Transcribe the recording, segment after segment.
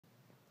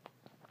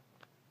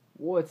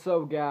What's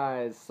up,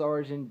 guys?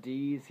 Sergeant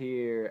D's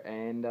here,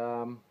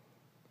 and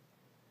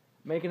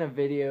making a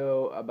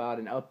video about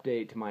an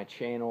update to my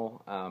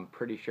channel. I'm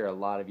pretty sure a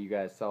lot of you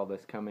guys saw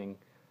this coming,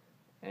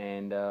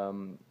 and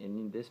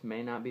this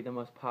may not be the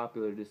most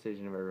popular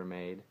decision I've ever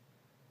made,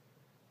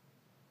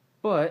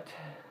 but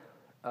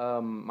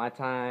my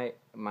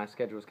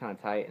schedule is kind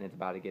of tight, and it's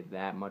about to get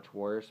that much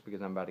worse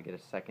because I'm about to get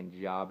a second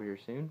job here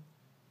soon.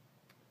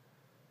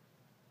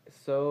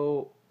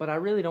 But I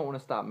really don't want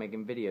to stop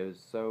making videos,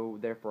 so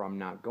therefore I'm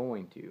not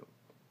going to.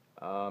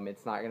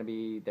 There's going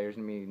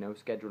to be no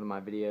schedule to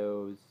my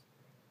videos,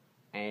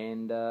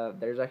 and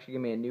there's actually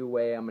going to be a new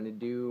way I'm going to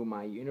do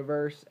my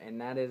universe, and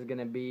that is going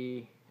to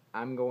be,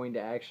 I'm going to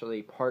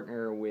actually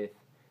partner with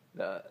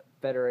the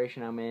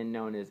federation I'm in,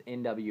 known as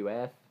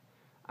NWF.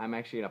 I'm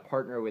actually going to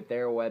partner with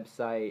their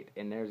website,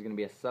 and there's going to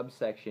be a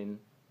subsection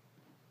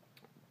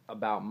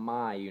about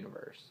my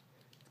universe.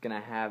 It's going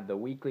to have the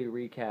weekly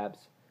recaps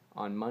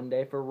on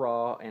Monday for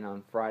Raw and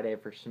on Friday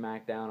for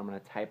SmackDown. I'm going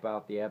to type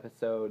out the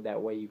episode. That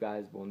way you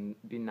guys will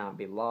not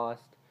be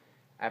lost.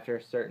 After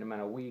a certain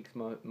amount of weeks,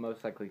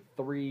 most likely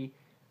 3,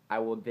 I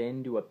will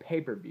then do a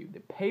pay-per-view. The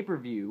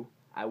pay-per-view,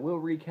 I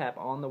will recap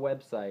on the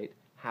website.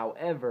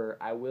 However,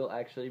 I will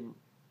actually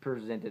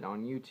present it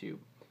on YouTube.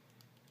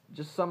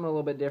 Just something a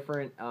little bit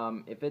different.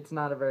 If it's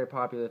not a very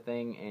popular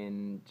thing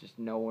and just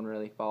no one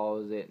really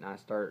follows it, and I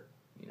start,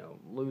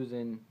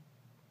 losing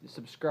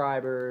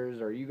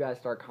subscribers, or you guys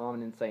start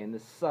commenting saying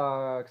this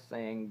sucks,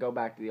 saying go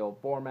back to the old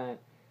format,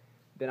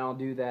 then I'll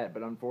do that.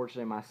 But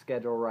unfortunately, my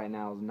schedule right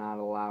now is not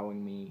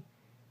allowing me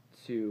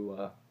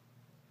to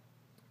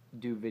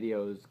do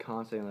videos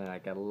constantly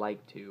like I'd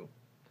like to.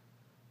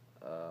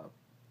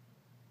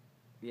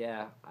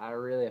 Yeah, I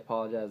really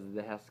apologize if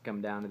it has to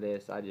come down to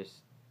this.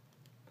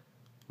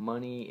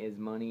 Money is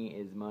money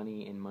is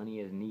money, and money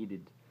is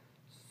needed.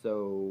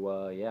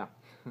 So, yeah.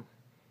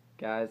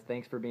 Guys,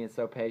 thanks for being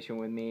so patient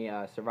with me.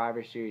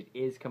 Survivor Series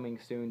is coming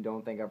soon.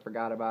 Don't think I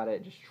forgot about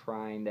it. Just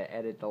trying to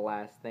edit the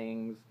last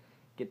things,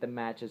 get the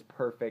matches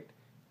perfect.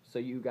 So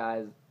you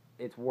guys,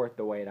 it's worth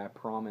the wait, I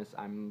promise.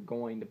 I'm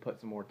going to put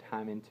some more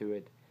time into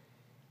it.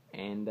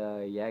 And,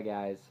 yeah,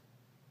 guys.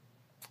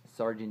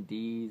 Sergeant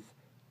D's,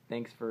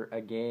 thanks for,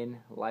 again,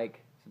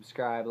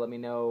 subscribe. Let me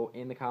know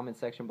in the comment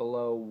section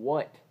below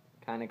what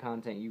kind of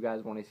content you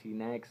guys want to see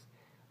next.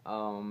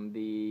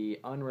 The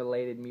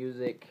unrelated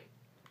music,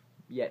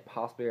 yet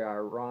possibly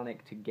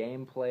ironic to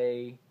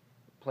gameplay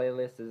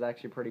playlist is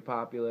actually pretty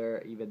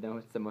popular, even though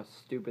it's the most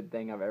stupid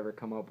thing I've ever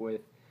come up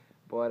with.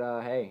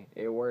 But hey,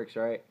 it works,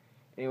 right?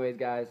 Anyways,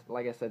 guys,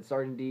 like I said,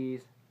 Sergeant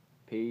D's,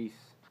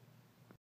 peace.